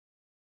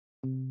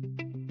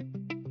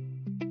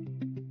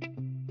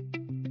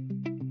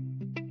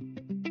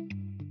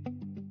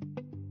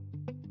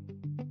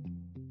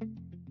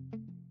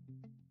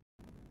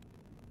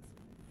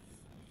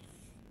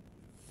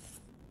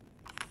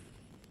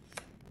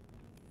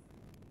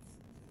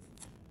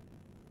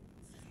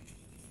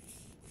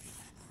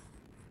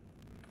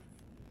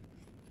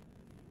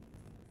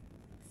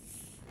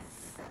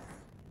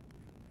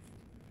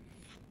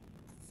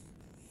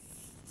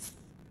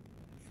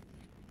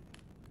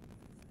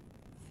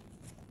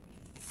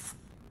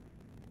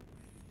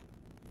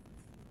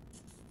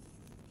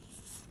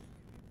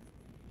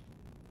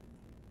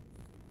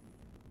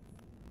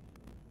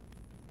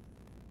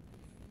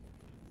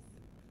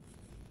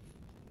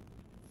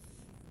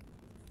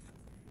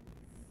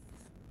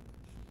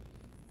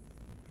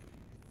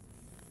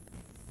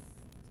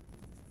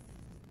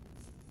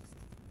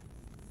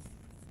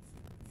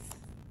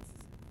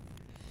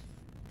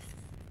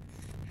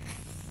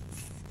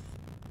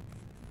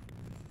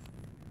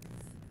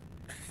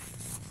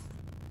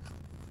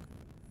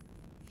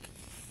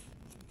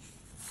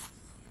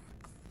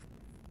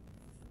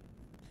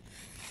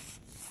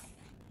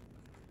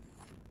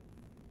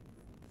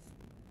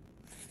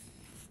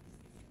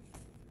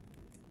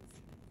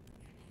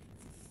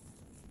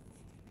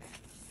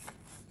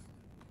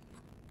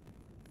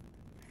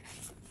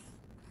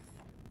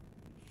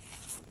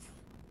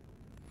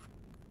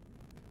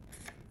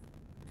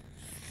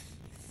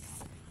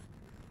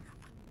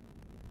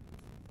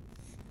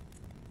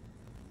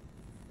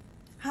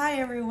Hi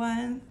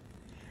everyone.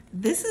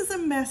 This is a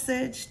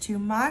message to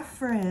my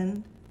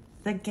friend,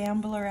 the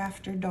Gambler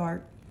After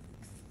Dark.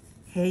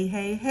 Hey,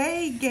 hey,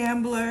 hey,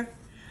 gambler.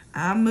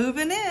 I'm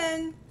moving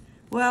in.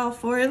 Well,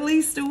 for at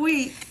least a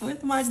week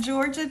with my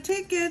Georgia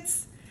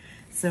tickets.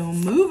 So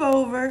move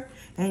over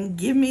and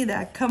give me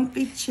that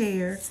comfy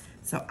chair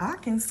so I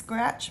can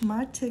scratch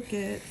my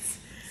tickets.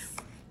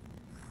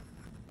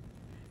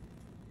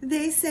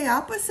 They say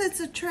opposites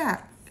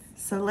attract.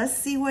 So let's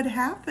see what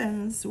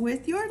happens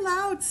with your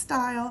loud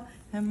style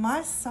and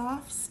my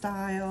soft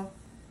style.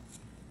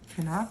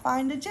 Can I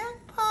find a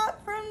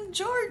jackpot from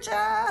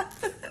Georgia?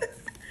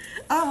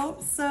 I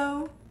hope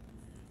so.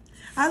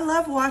 I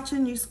love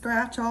watching you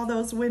scratch all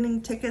those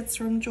winning tickets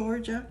from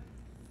Georgia.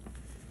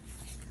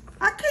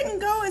 I couldn't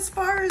go as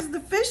far as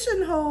the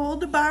fishing hole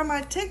to buy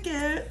my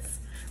tickets,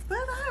 but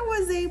I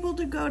was able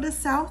to go to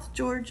South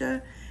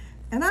Georgia,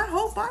 and I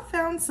hope I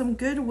found some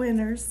good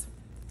winners.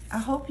 I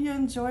hope you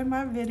enjoy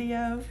my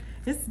video.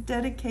 It's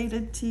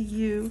dedicated to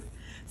you.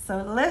 So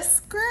let's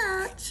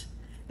scratch.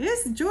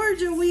 It's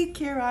Georgia week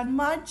here on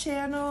my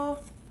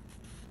channel.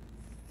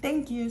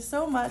 Thank you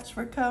so much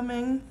for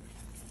coming.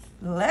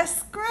 Let's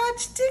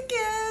scratch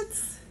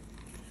tickets.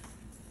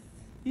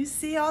 You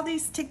see all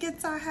these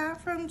tickets I have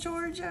from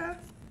Georgia?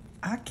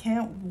 I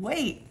can't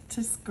wait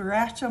to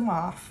scratch them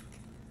off.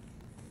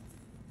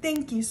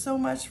 Thank you so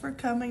much for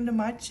coming to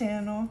my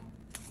channel.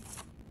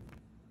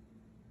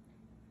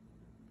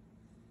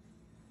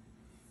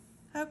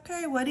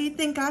 Okay, what do you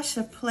think I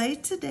should play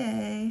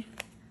today?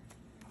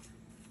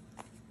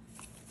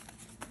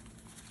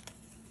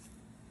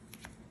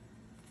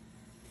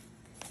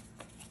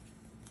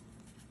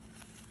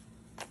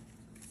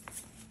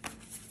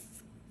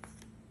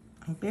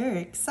 I'm very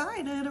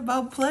excited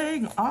about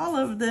playing all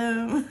of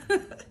them.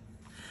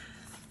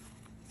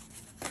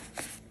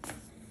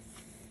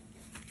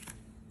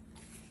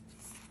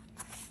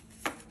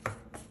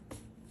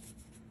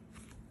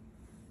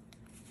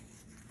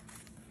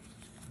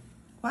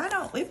 Why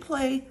don't we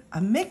play a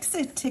mix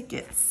of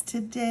tickets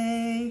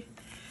today?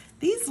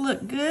 These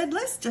look good.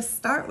 Let's just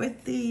start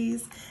with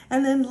these.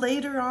 And then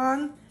later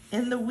on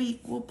in the week,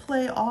 we'll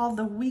play all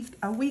the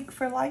A Week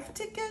for Life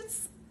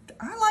tickets.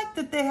 I like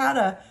that they had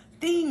a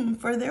theme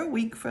for their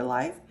Week for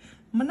Life.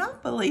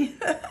 Monopoly.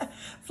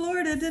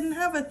 Florida didn't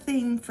have a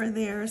theme for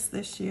theirs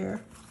this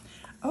year.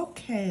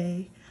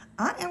 Okay,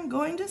 I am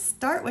going to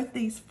start with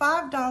these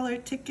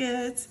 $5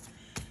 tickets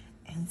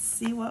and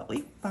see what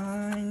we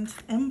find.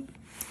 And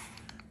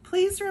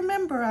please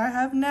remember, I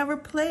have never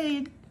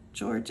played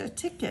Georgia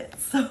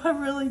tickets, so I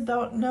really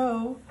don't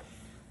know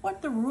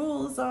what the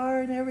rules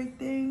are and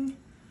everything.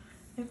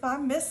 If I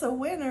miss a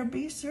winner,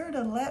 be sure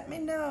to let me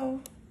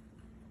know.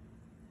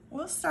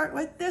 We'll start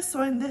with this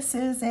one. This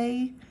is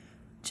a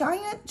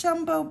giant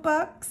jumbo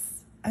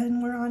bucks,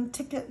 and we're on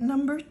ticket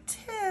number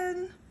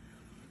 10.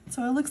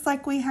 So it looks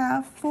like we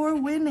have 4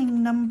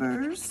 winning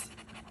numbers.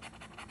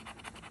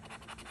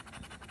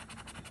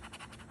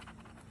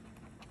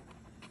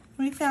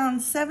 We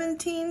found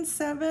 17,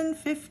 7,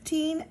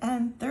 15,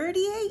 and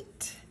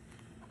 38.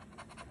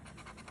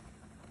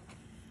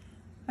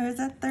 There's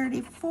a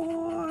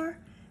 34,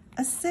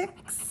 a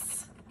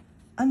 6,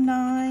 a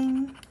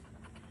 9,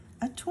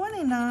 a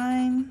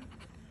 29,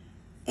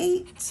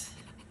 8,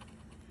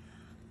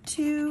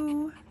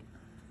 2,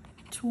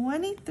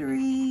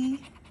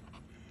 23,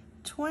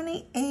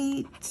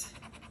 28,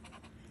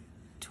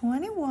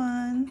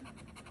 21,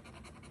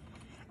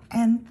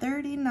 and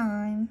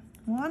 39.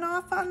 One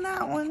off on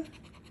that one.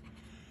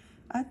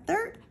 A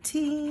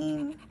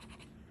 13,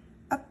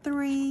 a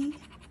 3,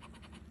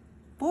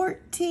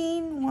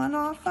 14, one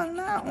off on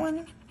that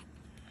one.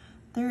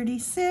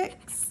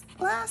 36,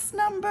 last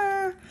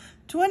number,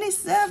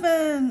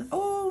 27.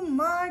 Oh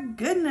my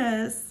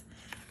goodness.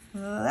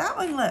 Well, that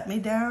one let me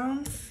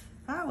down.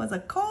 That was a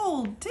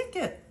cold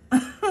ticket.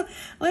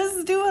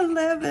 Let's do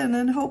 11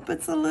 and hope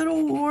it's a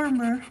little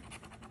warmer.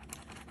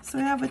 So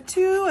we have a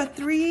 2, a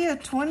 3, a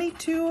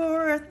 22,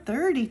 or a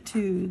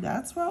 32.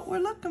 That's what we're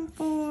looking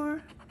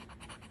for.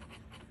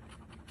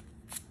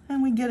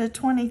 And we get a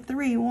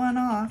 23, one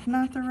off,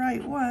 not the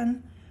right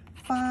one.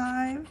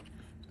 5,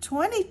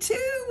 22,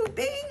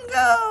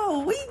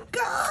 bingo, we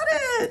got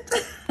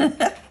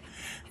it.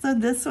 So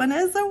this one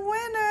is a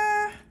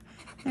winner.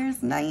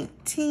 There's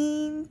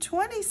 19,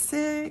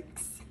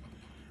 26,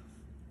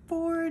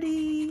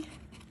 40,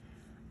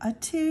 a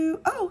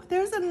 2. Oh,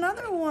 there's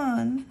another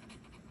one.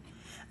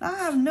 I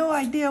have no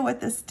idea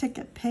what this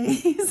ticket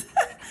pays.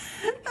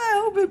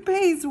 I hope it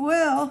pays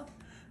well.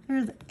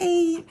 There's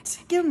 8.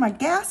 Give my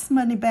gas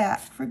money back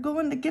for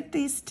going to get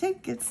these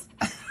tickets.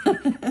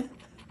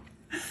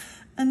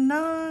 A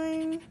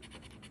 9.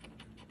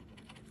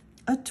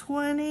 A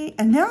 20.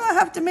 And now I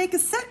have to make a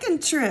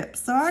second trip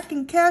so I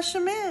can cash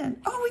them in.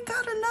 Oh, we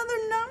got another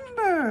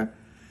number.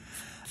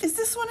 Is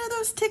this one of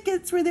those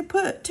tickets where they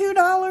put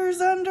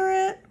 $2 under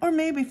it? Or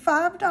maybe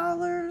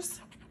 $5?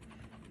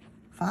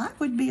 5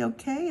 would be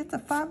okay. It's a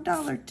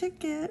 $5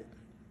 ticket.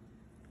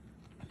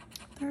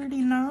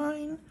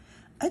 39,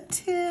 a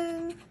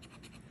 10,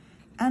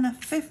 and a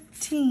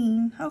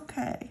 15.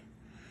 Okay.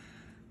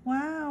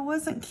 Wow,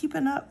 wasn't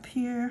keeping up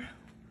here.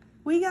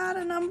 We got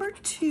a number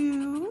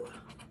 2.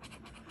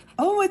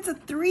 Oh, it's a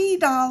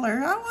 $3.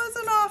 I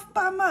wasn't off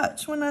by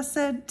much when I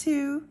said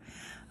 2.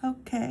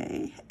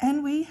 Okay,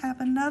 and we have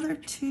another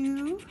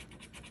 2.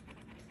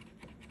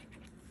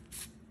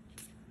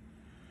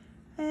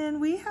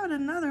 And we had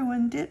another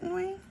one, didn't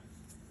we?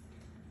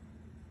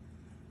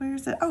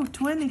 Where's it? Oh,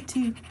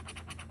 22.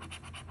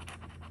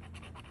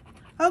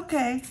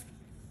 Okay.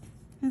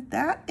 Is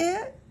that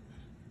it?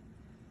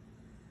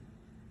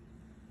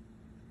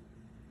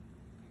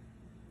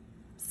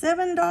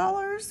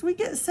 $7? We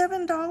get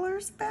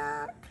 $7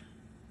 back?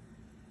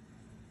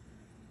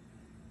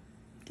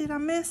 Did I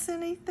miss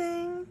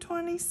anything?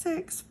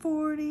 26,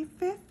 40,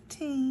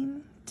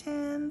 15,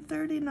 10,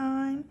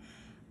 39,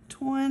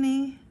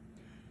 20.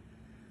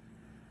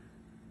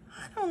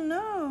 I don't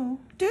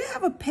know. Do you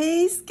have a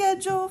pay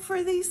schedule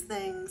for these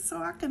things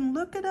so I can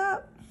look it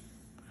up?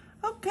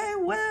 Okay,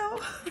 well,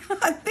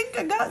 I think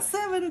I got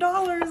 $7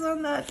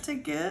 on that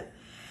ticket.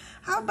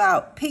 How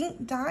about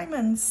Pink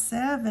Diamond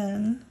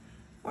 7?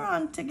 We're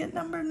on ticket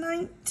number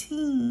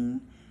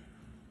 19.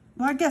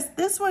 Well, I guess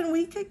this one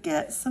we could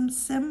get some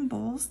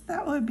symbols.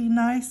 That would be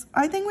nice.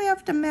 I think we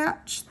have to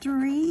match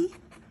 3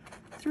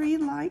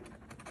 alike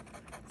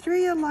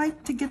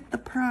to get the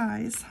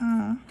prize,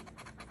 huh?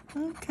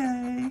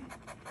 Okay.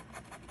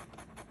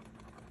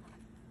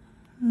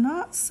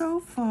 Not so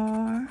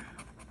far.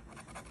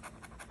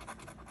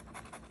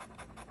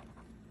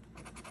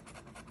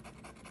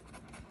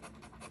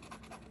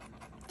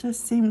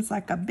 Just seems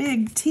like a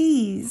big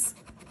tease.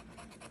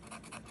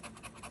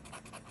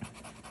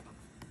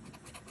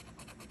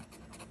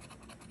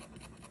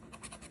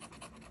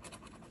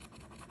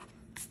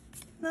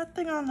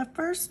 Nothing on the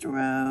first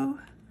row.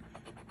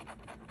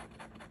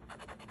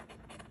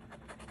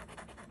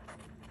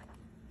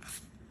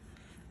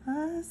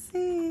 Let's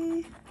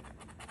see.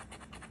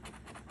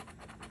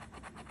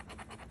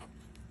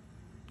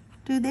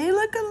 Do they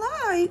look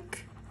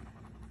alike?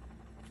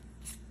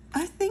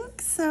 I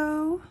think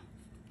so.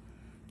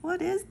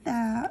 What is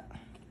that?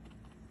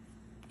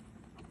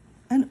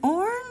 An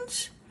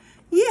orange?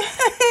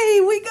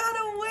 Yay! We got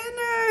a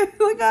winner!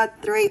 We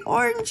got 3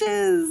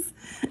 oranges.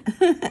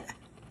 Let's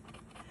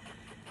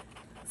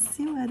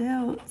see what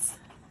else.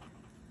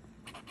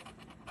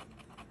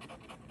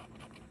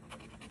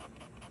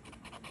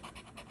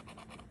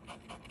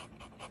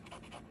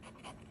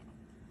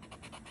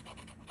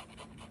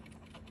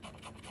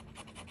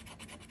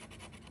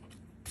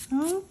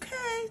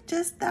 Okay,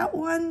 just that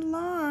one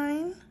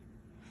line.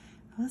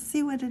 Let's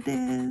see what it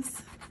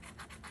is.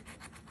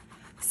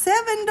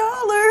 $7.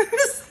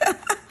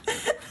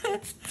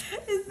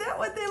 Is that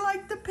what they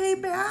like to pay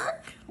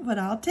back? But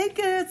I'll take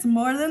it. It's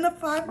more than the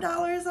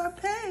 $5 I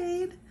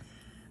paid.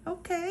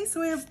 Okay,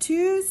 so we have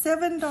 2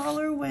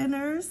 $7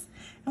 winners.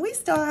 And we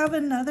still have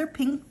another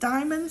Pink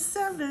Diamond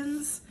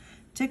 7s.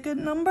 Ticket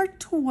number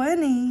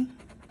 20.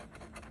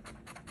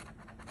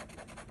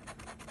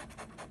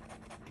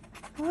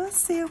 Let's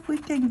see if we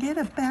can get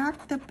it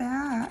back to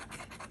back.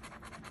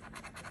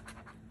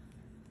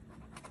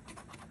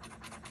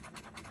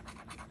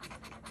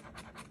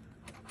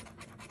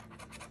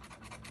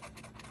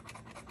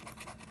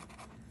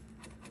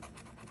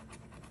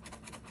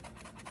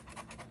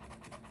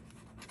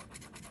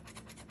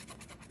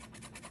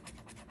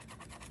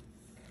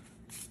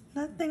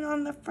 Nothing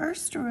on the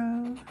first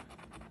row.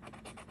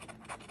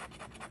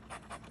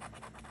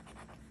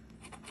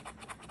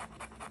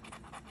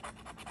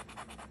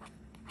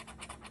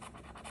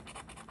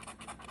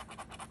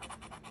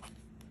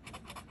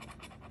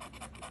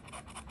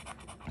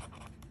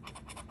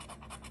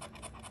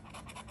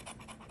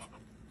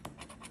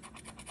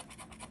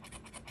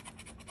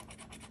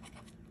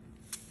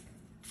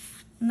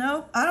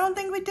 Nope, I don't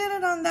think we did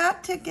it on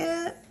that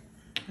ticket.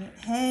 But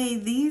hey,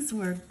 these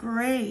were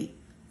great.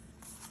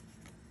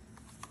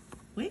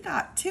 We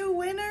got 2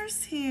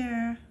 winners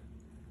here.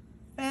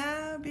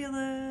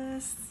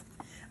 Fabulous.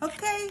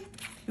 Okay,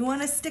 you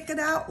want to stick it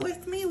out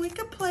with me? We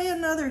could play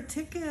another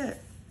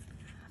ticket.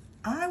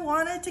 I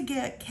wanted to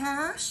get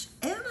cash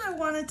and I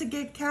wanted to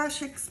get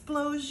cash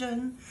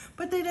explosion,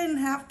 but they didn't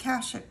have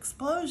cash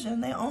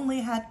explosion. They only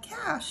had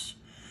cash.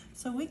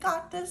 So we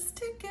got this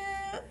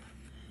ticket.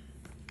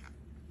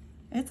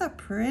 It's a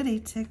pretty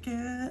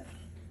ticket.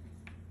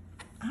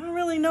 I don't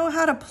really know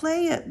how to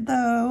play it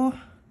though.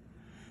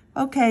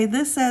 Okay,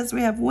 this says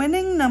we have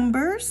winning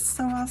numbers,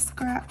 so I'll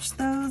scratch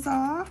those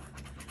off.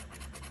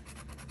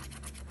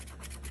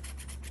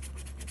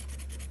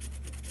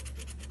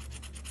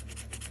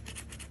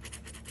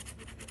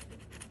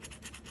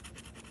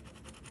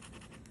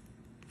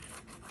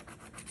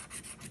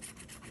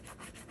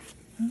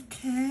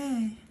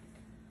 Okay.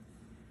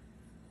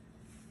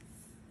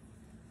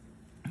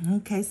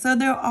 Okay, so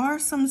there are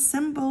some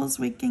symbols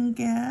we can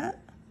get.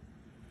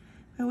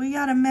 But we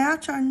gotta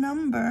match our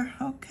number.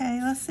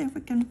 Okay, let's see if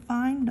we can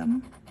find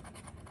them.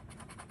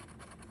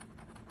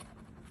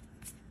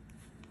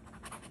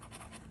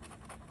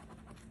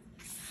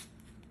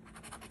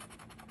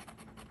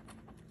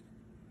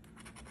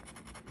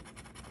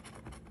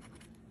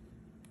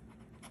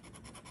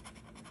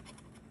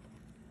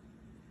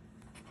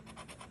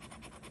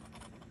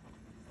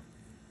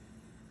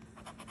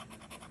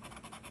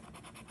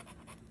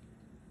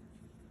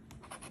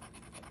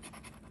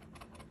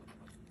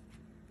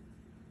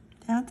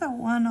 That's a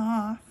 1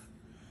 off.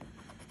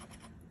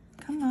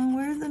 Come on,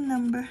 where's the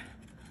number?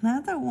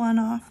 That's a 1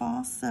 off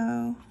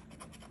also.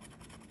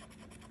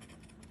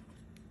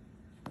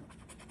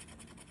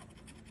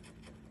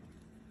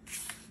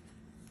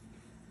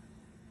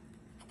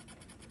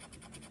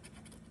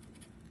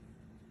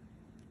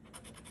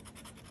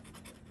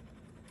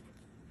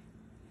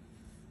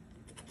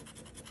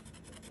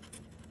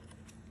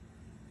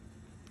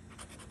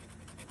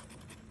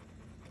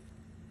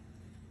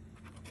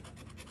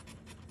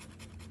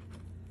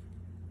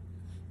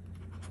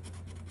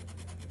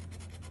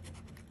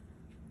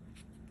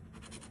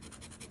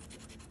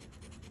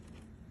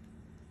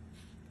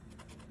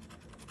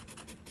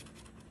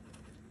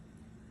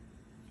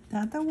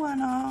 That's a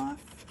 1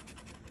 off.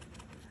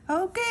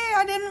 Okay,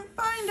 I didn't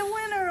find a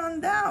winner on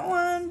that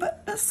one,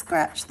 but let's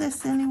scratch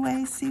this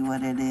anyway, see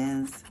what it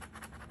is.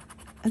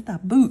 It's a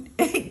boot.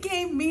 It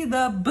gave me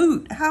the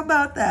boot. How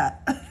about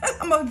that?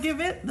 I'm gonna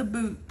give it the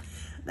boot.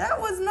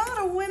 That was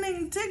not a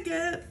winning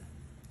ticket.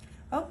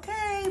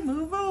 Okay,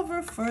 move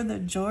over for the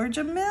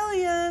Georgia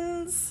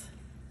Millions.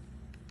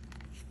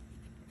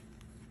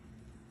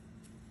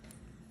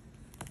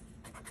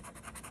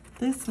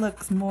 This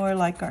looks more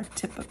like our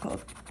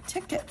typical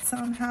tickets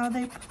on how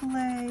they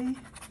play.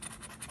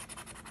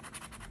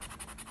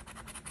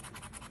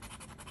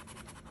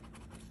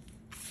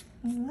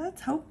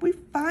 Let's hope we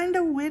find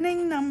a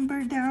winning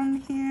number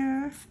down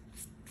here.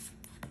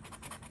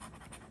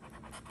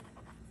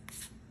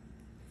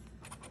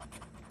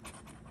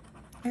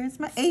 There's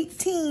my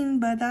 18,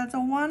 but that's a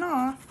 1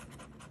 off.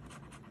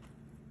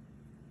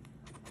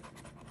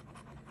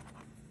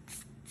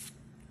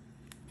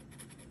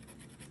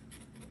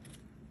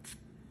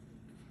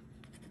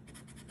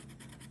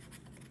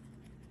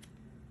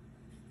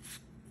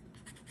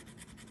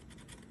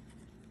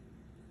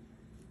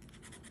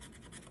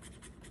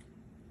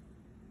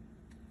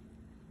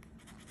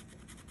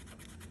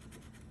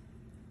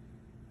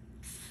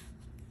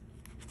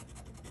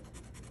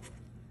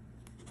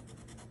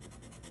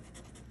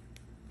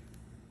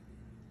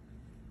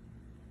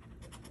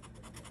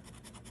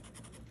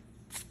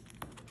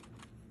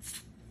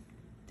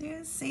 Do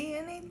you see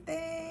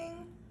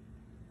anything?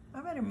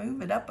 I better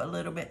move it up a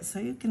little bit so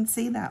you can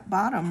see that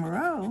bottom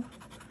row.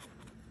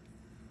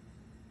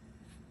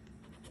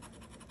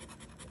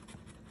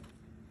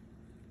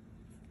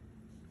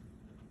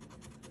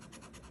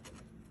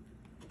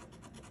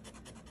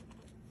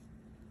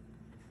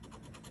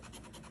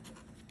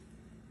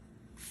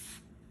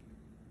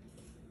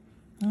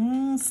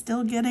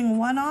 Still getting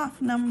 1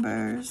 off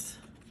numbers.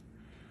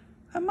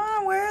 Come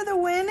on, where are the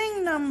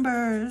winning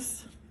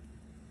numbers?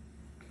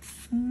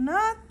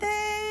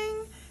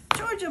 Nothing.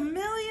 Georgia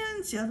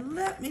Millions, you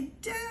let me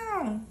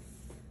down.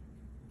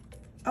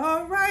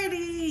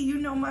 Alrighty, you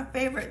know my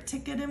favorite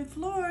ticket in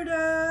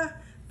Florida.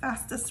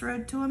 Fastest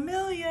road to $1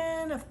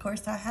 million. Of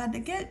course, I had to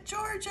get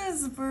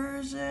Georgia's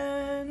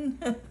version.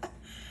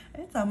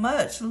 It's a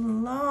much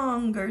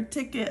longer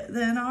ticket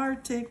than our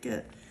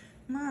ticket.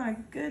 My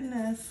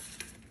goodness.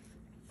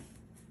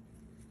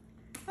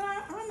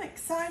 I'm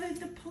excited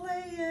to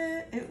play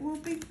it. It will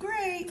be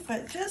great,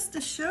 but just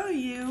to show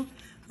you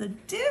the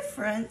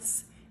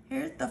difference,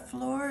 here's the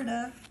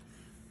Florida,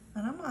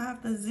 and I'm gonna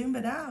have to zoom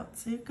it out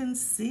so you can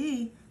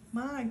see.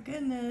 My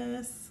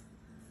goodness.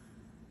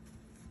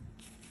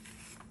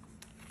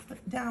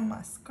 Put down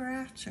my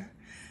scratcher.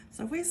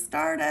 So we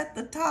start at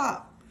the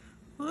top.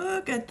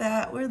 Look at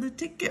that, where the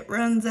ticket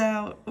runs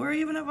out, or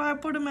even if I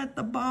put them at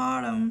the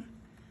bottom.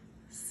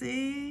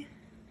 See?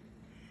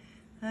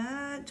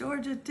 That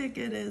Georgia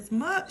ticket is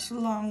much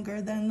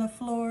longer than the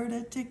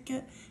Florida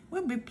ticket.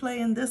 We'll be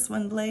playing this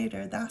one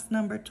later. That's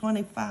number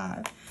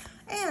 25.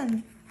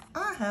 And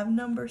I have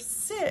number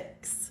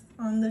 6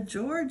 on the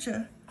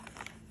Georgia.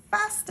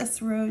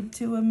 Fastest road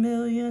to $1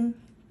 million.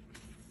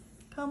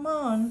 Come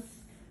on.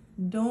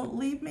 Don't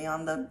leave me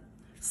on the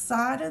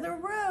side of the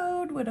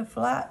road with a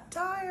flat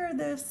tire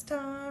this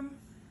time.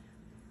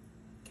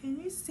 Can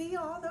you see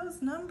all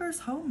those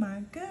numbers? Oh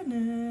my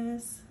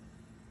goodness.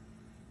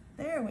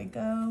 There we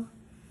go.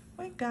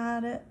 We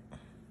got it.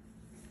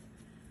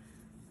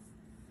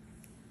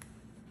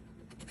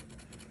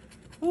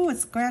 Ooh, it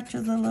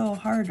scratches a little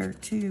harder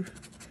too.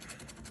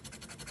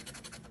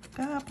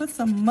 Gotta put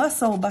some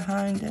muscle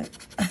behind it.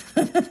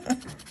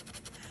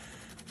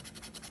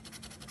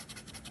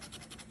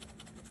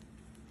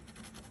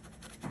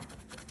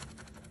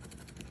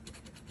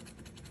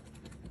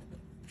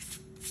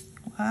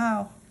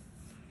 Wow.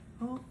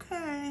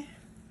 Okay.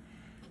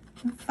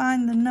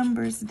 Find the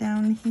numbers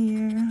down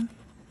here.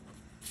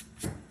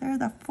 They're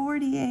the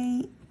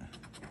 48,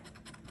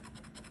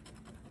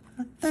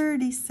 a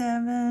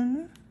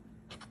 37.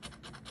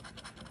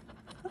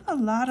 A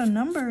lot of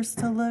numbers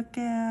to look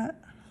at.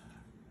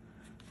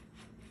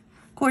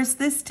 Of course,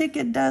 this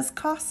ticket does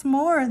cost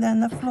more than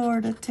the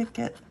Florida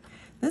ticket.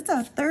 This is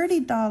a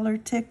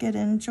 $30 ticket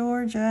in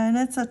Georgia, and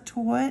it's a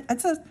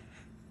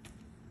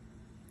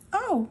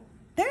oh,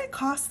 they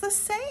cost the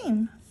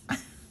same.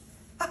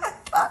 I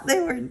thought they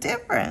were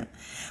different,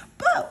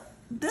 but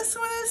this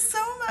one is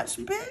so much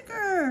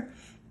bigger.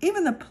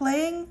 Even the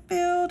playing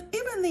field,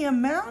 even the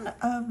amount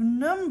of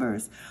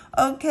numbers.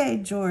 Okay,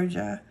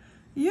 Georgia,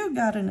 you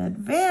got an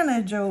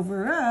advantage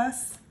over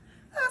us.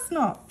 That's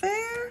not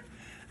fair.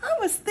 I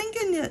was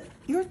thinking that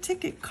your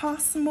ticket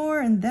costs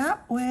more in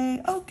that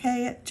way.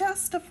 Okay, it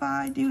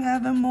justified you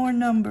having more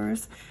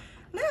numbers.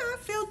 Now I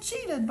feel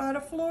cheated by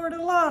the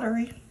Florida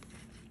lottery.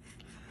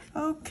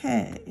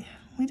 Okay,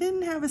 we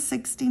didn't have a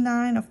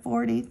 69, a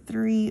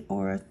 43,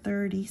 or a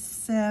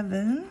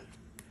 37.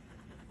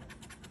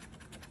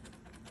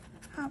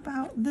 How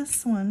about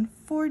this one,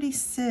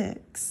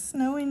 46?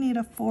 No, we need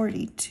a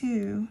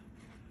 42.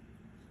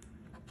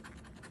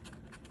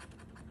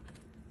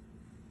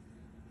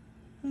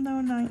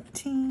 No,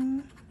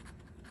 19.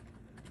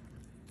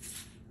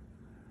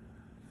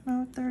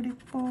 No,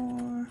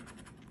 34.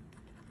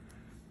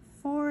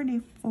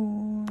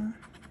 44.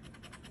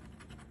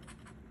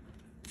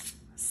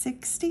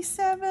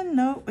 67?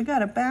 Nope, we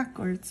got it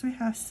backwards. We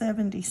have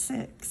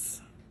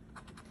 76.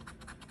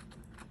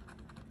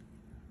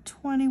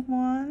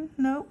 21?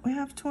 Nope, we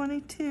have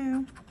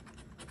 22.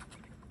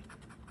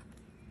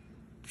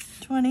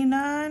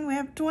 29? We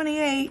have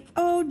 28.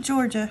 Oh,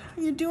 Georgia,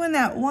 are you doing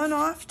that one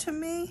off to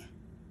me?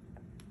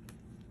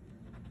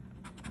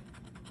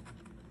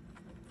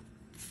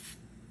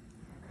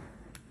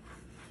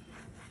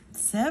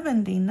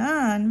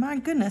 $79. My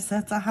goodness,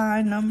 that's a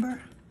high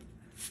number.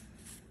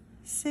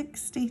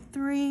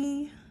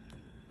 63.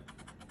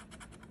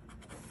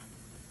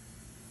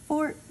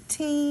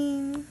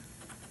 14.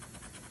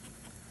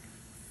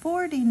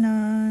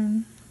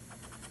 49.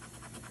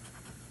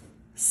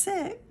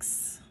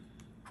 6.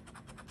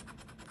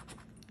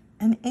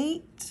 And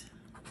 8.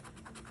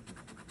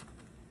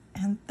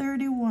 And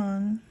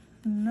 31.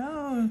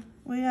 No,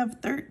 we have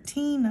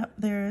 13 up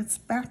there. It's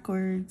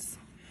backwards.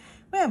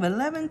 We have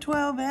 11,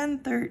 12,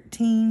 and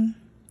 13.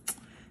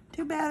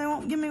 Too bad they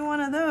won't give me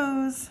one of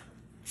those.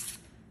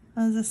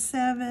 There's a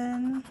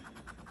 7,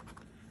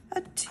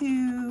 a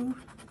 2,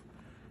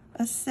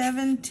 a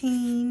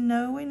 17.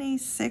 No, we need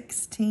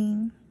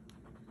 16.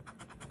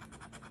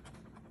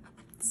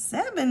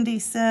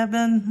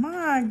 77.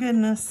 My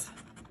goodness.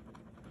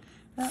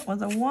 That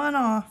was a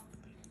one-off.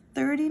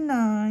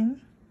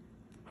 39.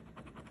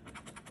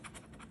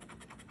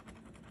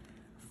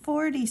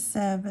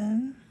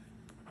 47.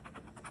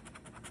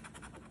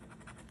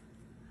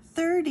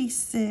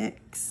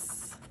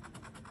 36,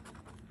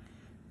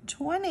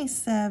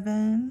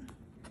 27,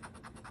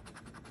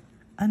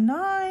 a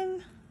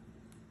 9,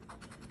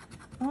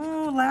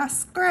 oh,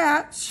 last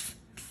scratch,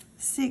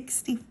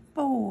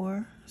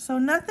 64. So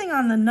nothing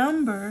on the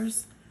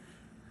numbers.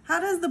 How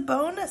does the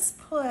bonus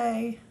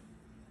play?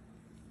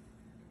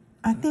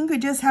 I think we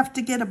just have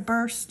to get a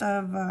burst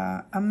of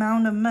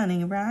amount of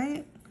money,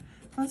 right?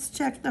 Let's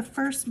check the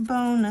first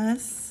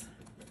bonus.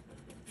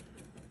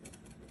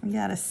 We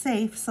got a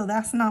safe, so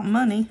that's not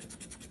money.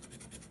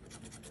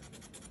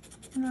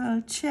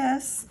 A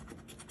chest.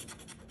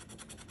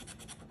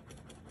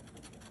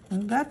 We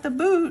got the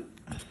boot.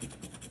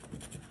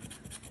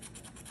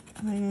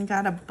 We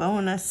got a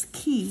bonus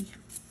key.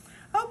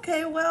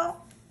 Okay,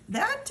 well,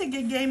 that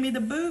ticket gave me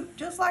the boot,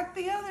 just like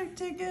the other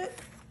ticket.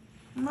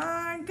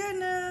 My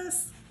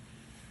goodness.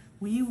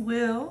 We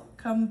will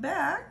come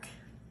back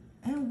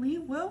and we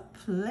will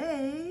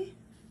play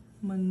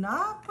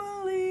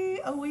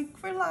Monopoly, A Week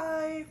for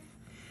Life.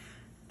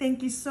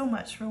 Thank you so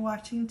much for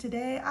watching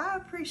today. I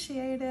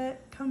appreciate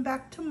it. Come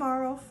back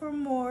tomorrow for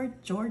more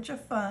Georgia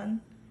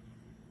fun.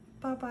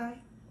 Bye-bye.